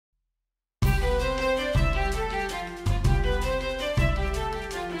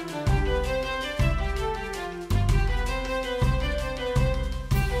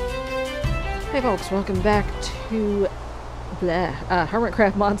Hey folks, welcome back to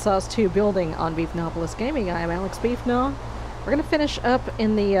Hermitcraft Modsauce 2 building on Beefgnawpolis Gaming. I am Alex Beefgnaw. We're going to finish up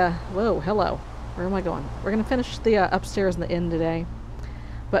in the, whoa, hello. Where am I going? We're going to finish the upstairs in the inn today.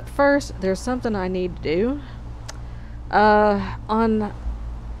 But first, there's something I need to do. On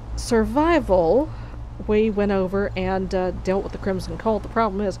survival, we went over and dealt with the Crimson Cult. The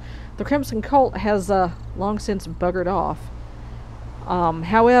problem is, the Crimson Cult has long since buggered off.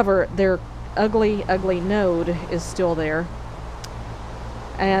 However, their ugly node is still there.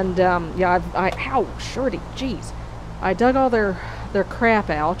 And, yeah, ow, shorty, jeez. I dug all their crap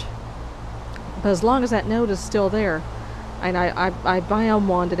out. But as long as that node is still there, and I biome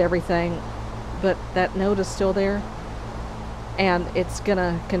wanded everything, but that node is still there, and it's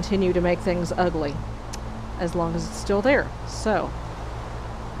gonna continue to make things ugly as long as it's still there. So,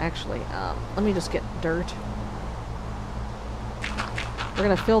 actually, let me just get dirt. We're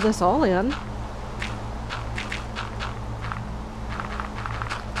gonna fill this all in.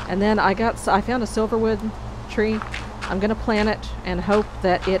 And then I found a silverwood tree. I'm gonna plant it and hope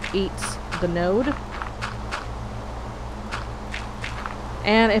that it eats the node.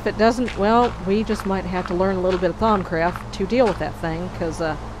 And if it doesn't, well, we just might have to learn a little bit of Thaumcraft to deal with that thing, because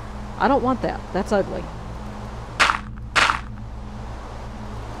I don't want that. That's ugly.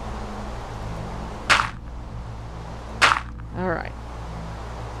 Alright.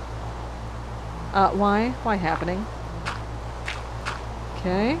 Why happening?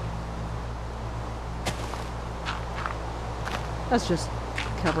 Okay. Let's just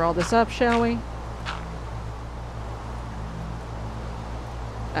cover all this up, shall we?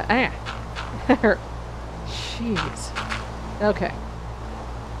 Jeez. Okay.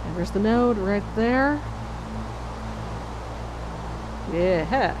 And there's the node right there.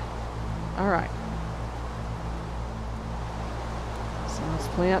 Yeah. Alright. So let's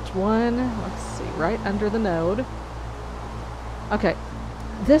plant one. Let's see, right under the node. Okay.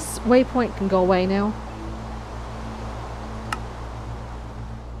 This waypoint can go away now.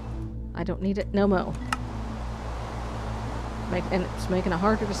 I don't need it no more. And it's making it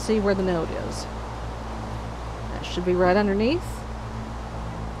harder to see where the node is. That should be right underneath.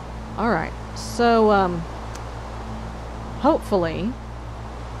 Alright, so, hopefully,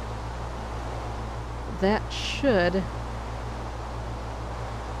 that should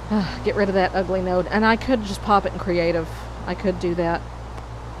get rid of that ugly node. And I could just pop it in creative. I could do that.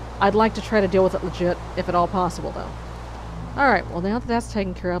 I'd like to try to deal with it legit, if at all possible, though. Alright, well now that that's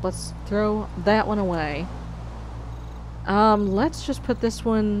taken care of, let's throw that one away. Let's just put this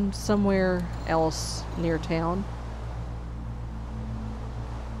one somewhere else near town.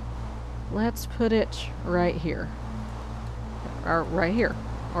 Let's put it right here. Or right here.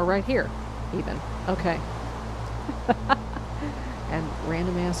 Or right here, even. Okay. And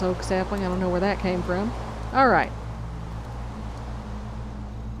random ass oak sapling, I don't know where that came from. Alright.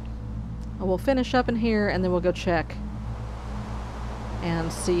 We'll finish up in here and then we'll go check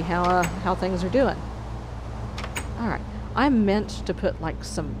and see how things are doing. Alright. I meant to put like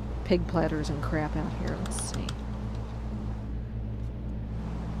some pig platters and crap out here. Let's see.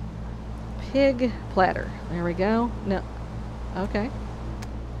 Pig platter. There we go. No. Okay.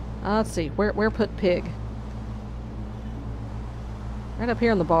 Let's see. Where put pig? Right up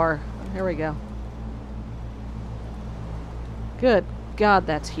here in the bar. There we go. Good God,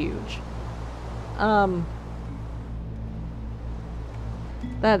 that's huge.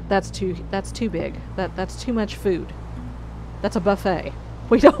 That's too big. That's too much food. That's a buffet.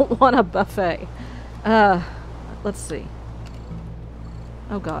 We don't want a buffet. Let's see.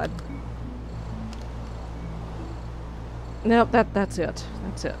 Oh God. Nope, that's it.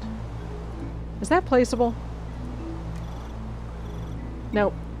 That's it. Is that placeable?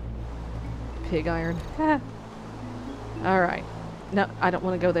 Nope. Pig iron. Alright. No, I don't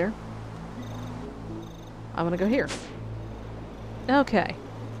want to go there. I want to go here. Okay.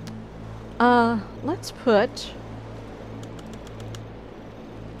 Let's put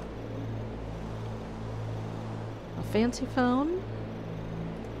a fancy phone,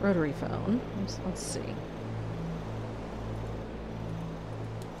 rotary phone. Let's see.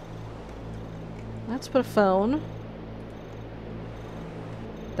 Let's put a phone.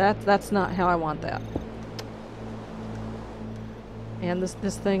 That's not how I want that. And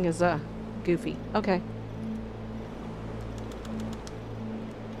this thing is goofy. Okay.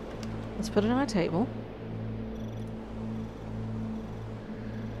 Let's put it on a table.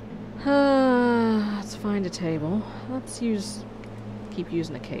 Let's find a table. Let's keep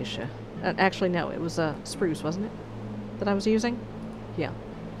using acacia. Actually, no, it was spruce, wasn't it? That I was using? Yeah.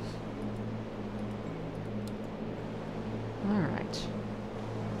 Alright.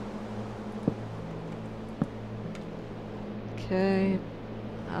 Okay.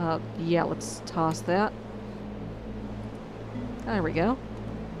 Yeah, let's toss that. There we go.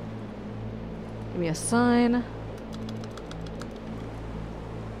 Give me a sign.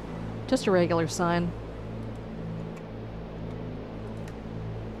 Just a regular sign.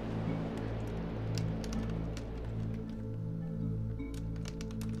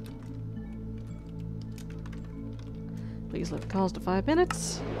 Please limit calls to 5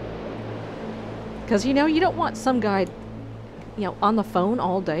 minutes. Because, you know, you don't want some guy, you know, on the phone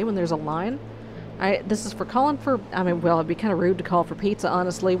all day when there's a line. This is for calling for, I mean, well, it'd be kind of rude to call for pizza,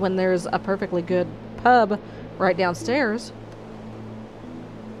 honestly, when there's a perfectly good pub right downstairs.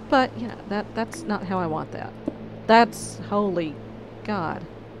 But, you know, that's not how I want that. That's, holy God.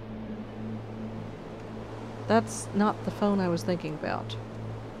 That's not the phone I was thinking about.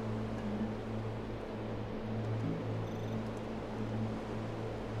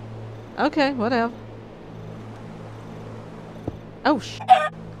 Okay, whatever. Oh,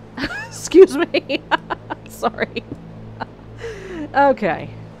 excuse me. Sorry. Okay.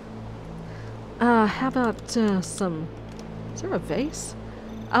 How about some... Is there a vase?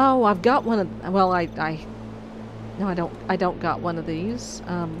 Oh, I've got one of... Well, No, I don't got one of these.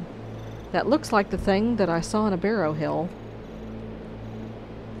 That looks like the thing that I saw in a Barrow Hill.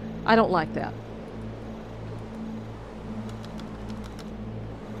 I don't like that.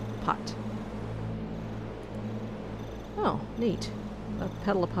 Pot. Oh, neat. A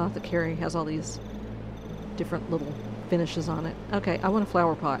Petal Apothecary has all these different little finishes on it. Okay, I want a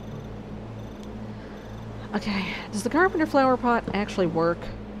flower pot. Okay, does the carpenter flower pot actually work?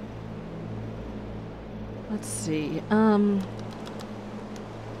 Let's see.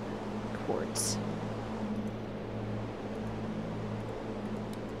 Quartz.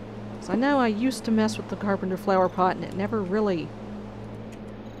 So I know I used to mess with the carpenter flower pot and it never really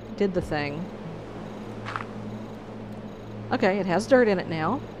did the thing. Okay, it has dirt in it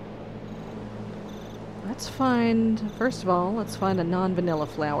now. Let's find, first of all, let's find a non-vanilla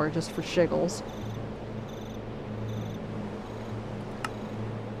flower just for shiggles.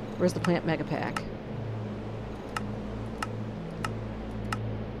 Where's the plant mega pack?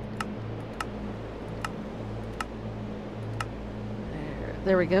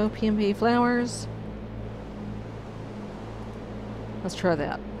 There we go, PMP flowers. Let's try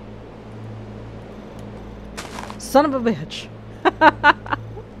that. Son of a bitch.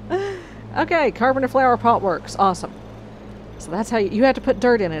 Okay, carpenter flower pot works. Awesome. So that's how you have to put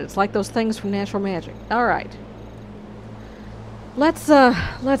dirt in it. It's like those things from Natural Magic. All right. Let's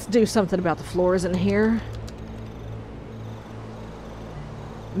do something about the floors in here.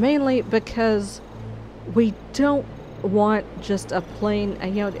 Mainly because we don't want just a plain,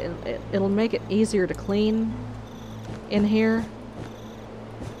 you know, it'll make it easier to clean in here.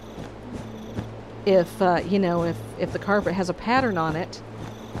 If, you know, if the carpet has a pattern on it,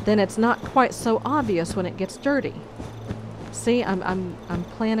 then it's not quite so obvious when it gets dirty. See, I'm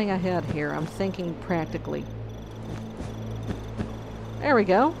planning ahead here. I'm thinking practically. There we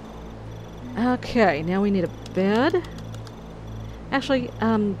go. Okay, now we need a bed. Actually,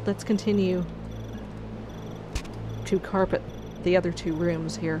 let's continue to carpet the other two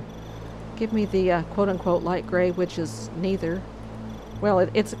rooms here. Give me the quote-unquote light gray, which is neither. Well,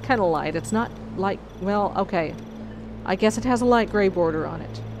 it's kind of light. It's not light. Well, okay. I guess it has a light gray border on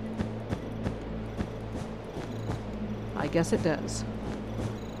it. I guess it does.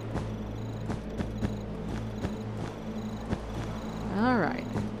 Alright.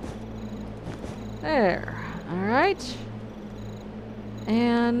 There. Alright.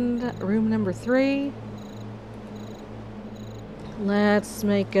 And room number 3. Let's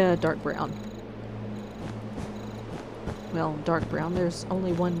make a dark brown. Well, dark brown. There's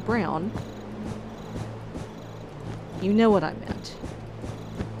only one brown. You know what I meant.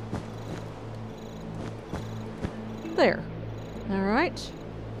 There. Alright.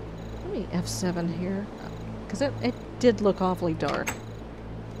 Let me F7 here. Because it did look awfully dark.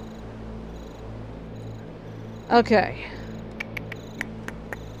 Okay.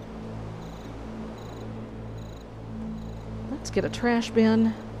 Let's get a trash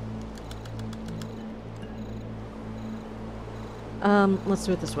bin. Let's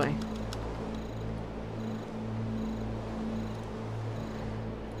do it this way.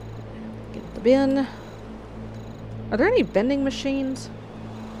 Get the bin. Are there any vending machines?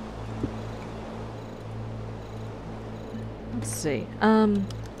 Let's see. No.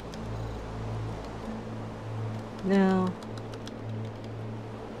 No.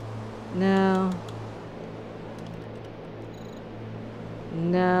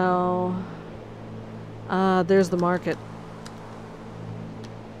 No. There's the market.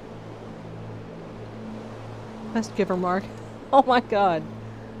 Best giver mark. Oh my god.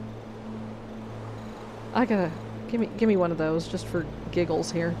 I gotta... Give me one of those, just for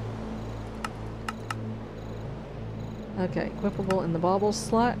giggles here. Okay, equipable in the bauble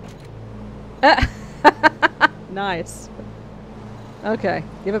slot. Nice. Okay,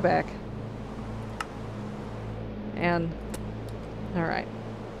 give it back. And... Alright.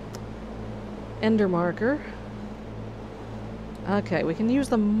 Ender marker. Okay, we can use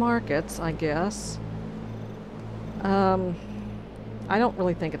the markets, I guess. I don't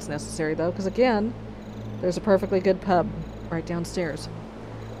really think it's necessary, though, because again, there's a perfectly good pub right downstairs.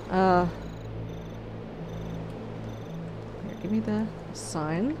 Here, give me the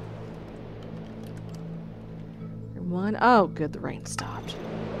sign. One. Oh, good, the rain stopped.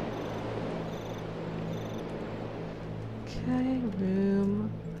 Okay,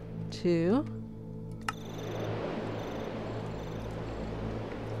 room 2.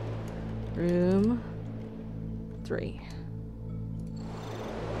 Room 3.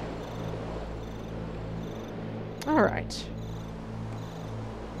 Alright.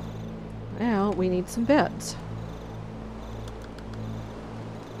 Now we need some beds.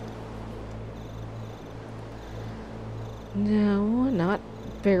 No, not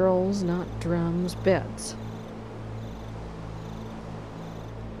barrels, not drums, beds.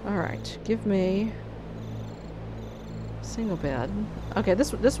 Alright, give me a single bed. Okay,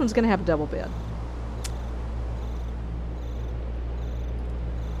 this one's gonna have a double bed.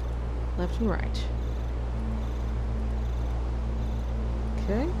 Left and right.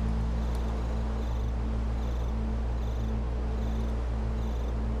 Okay.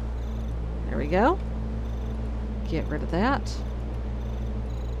 There we go. Get rid of that.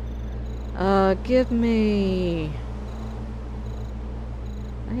 Give me...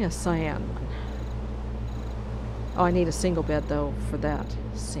 I need a cyan one. Oh, I need a single bed, though, for that.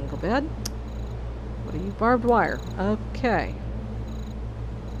 Single bed. What are you? Barbed wire. Okay.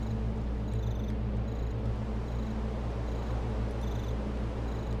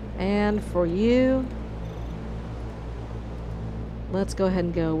 And for you, let's go ahead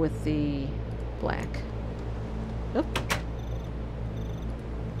and go with the black. Oop.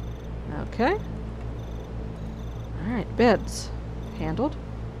 Okay. Alright, beds. Handled.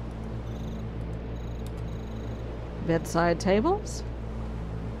 Bedside tables.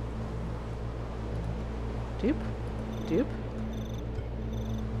 Dupe. Dupe.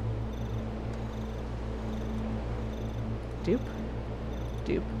 Dupe.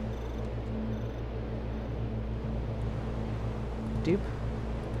 Dupe. Dupe.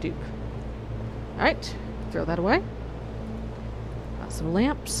 Dupe. Alright, throw that away. Got some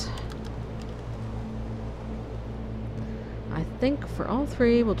lamps. I think for all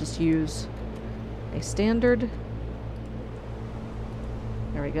three we'll just use a standard.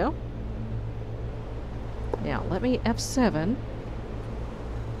 There we go. Now let me F7.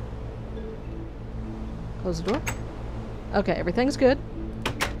 Close the door. Okay, everything's good.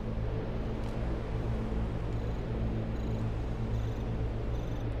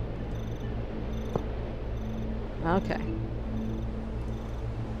 Okay.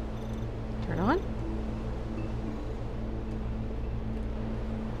 Turn on.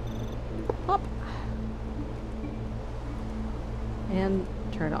 Pop. And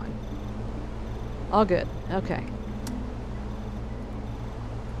turn on. All good. Okay.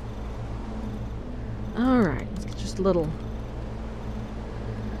 Alright, let's get just a little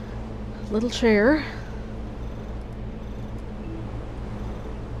chair.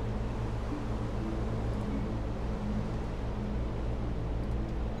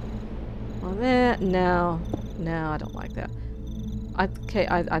 No, I don't like that. Okay,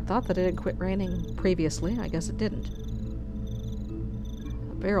 I thought that it had quit raining previously. I guess it didn't.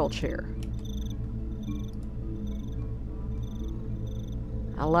 A barrel chair.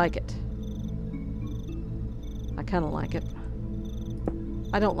 I like it. I kind of like it.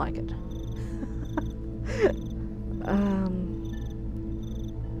 I don't like it.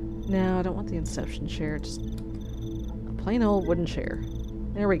 No, I don't want the Inception chair. Just a plain old wooden chair.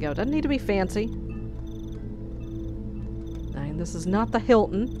 There we go. Doesn't need to be fancy. This is not the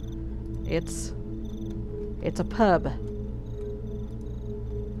Hilton. It's a pub.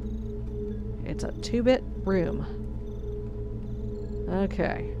 It's a 2-bit room.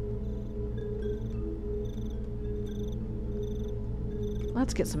 Okay.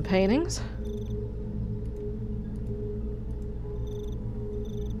 Let's get some paintings.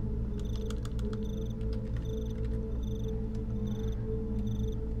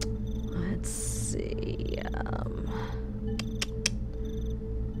 Let's see.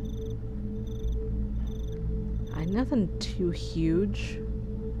 Nothing too huge.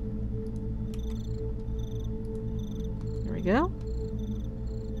 There we we go.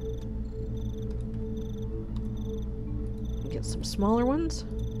 Get some smaller ones.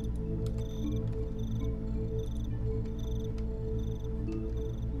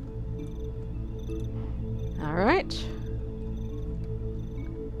 All right.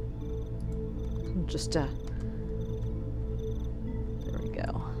 Just, there we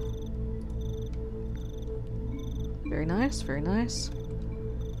go. Very nice, very nice.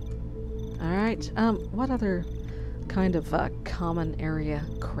 All right, what other kind of, common area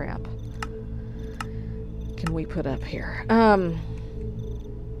crap can we put up here?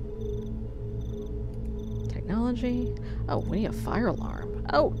 Technology. Oh, we need a fire alarm.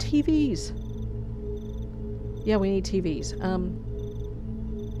 Oh, TVs. Yeah, we need TVs.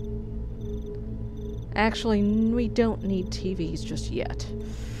 Actually, we don't need TVs just yet.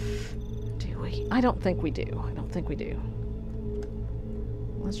 Do we? I don't think we do. I don't think we do.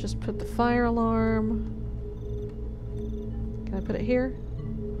 Let's just put the fire alarm. Can I put it here?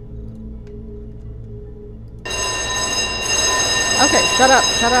 Okay, shut up,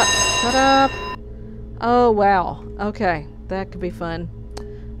 shut up, shut up. Oh, wow. Okay, that could be fun.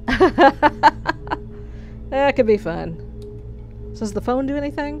 That could be fun. So does the phone do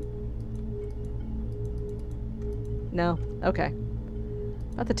anything? No? Okay.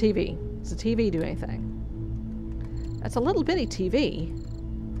 Not the TV. Does the TV do anything? That's a little bitty TV.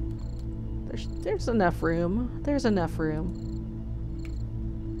 There's enough room. There's enough room.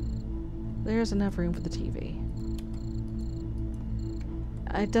 There's enough room for the TV.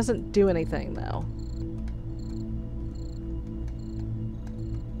 It doesn't do anything, though.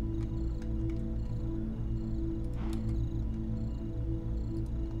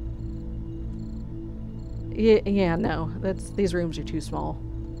 Yeah, no. These rooms are too small.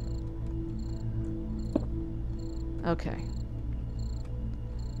 Okay.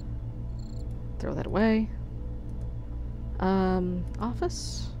 Throw that away.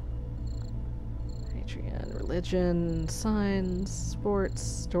 Office? Patreon, religion, signs, sports,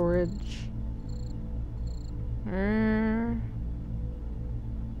 storage.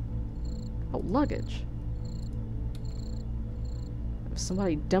 Oh, luggage.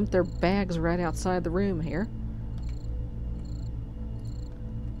 Somebody dumped their bags right outside the room here.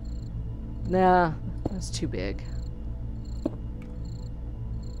 Nah, that's too big.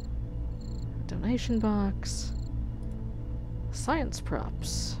 Donation box. Science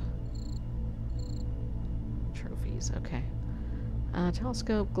props. Trophies, okay.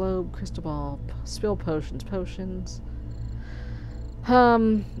 Telescope, globe, crystal ball, spill potions.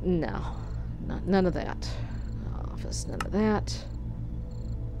 No. None of that. Office, none of that.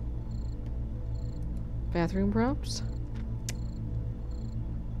 Bathroom props.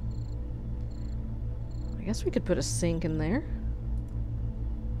 I guess we could put a sink in there.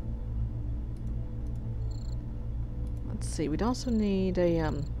 Let's see, we'd also need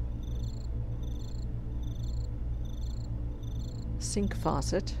a sink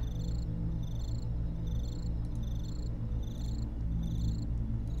faucet.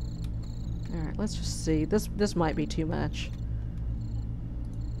 Alright, let's just see. This might be too much.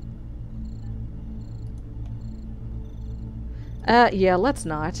 Yeah, let's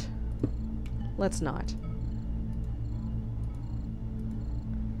not. Let's not.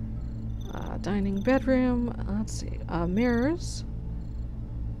 Dining bedroom. Let's see. Mirrors.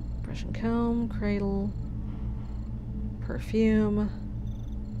 Brush and comb. Cradle. Perfume.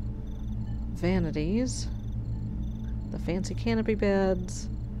 Vanities. The fancy canopy beds.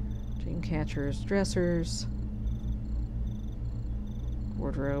 Dream catchers. Dressers.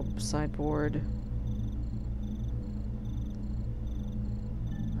 Wardrobe. Sideboard.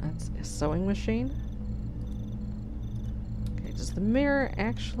 That's a sewing machine. Okay, does the mirror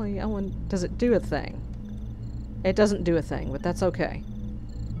actually... Oh, and does it do a thing? It doesn't do a thing, but that's okay.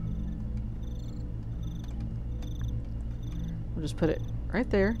 We'll just put it right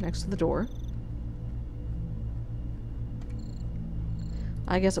there, next to the door.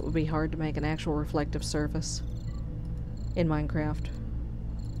 I guess it would be hard to make an actual reflective surface in Minecraft.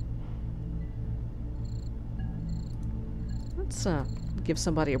 Let's, give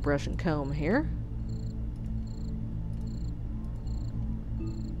somebody a brush and comb here.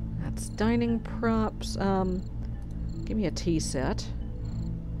 That's dining props. Give me a tea set.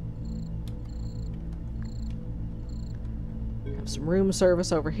 Have some room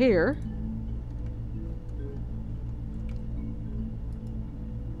service over here.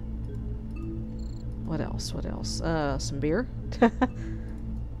 What else? What else? Some beer.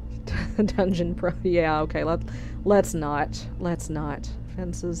 Dungeon pro. Yeah, okay. Let's not. Let's not.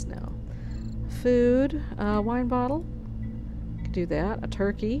 Fences, no. Food. Wine bottle. Could do that. A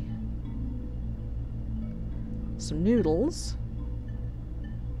turkey. some noodles.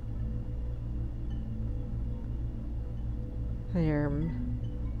 There.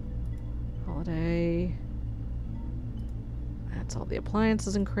 Holiday. That's all the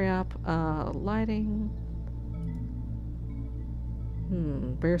appliances and crap. Lighting.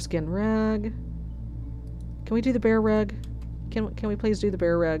 Bearskin rug. Can we do the bear rug? Can we please do the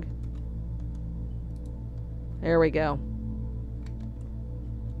bear rug? There we go.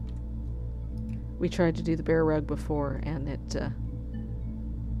 We tried to do the bear rug before, and it,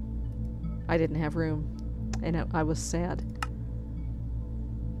 I didn't have room, and I was sad.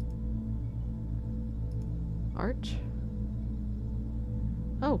 Art.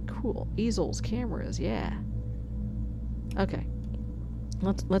 Oh, cool. Easels, cameras, yeah. Okay.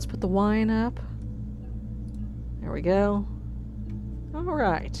 Let's put the wine up. There we go. All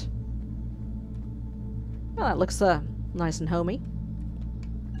right. Well, that looks nice and homey.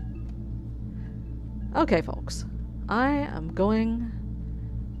 Okay, folks. I am going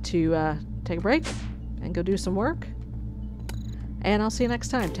to take a break and go do some work. And I'll see you next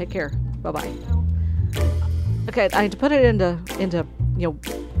time. Take care. Bye-bye. Okay, I had to put it into you know,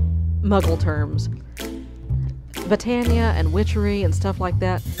 Muggle terms. Botania and witchery and stuff like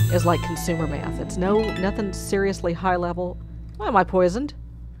that is like consumer math. It's nothing seriously high level. Why am I poisoned?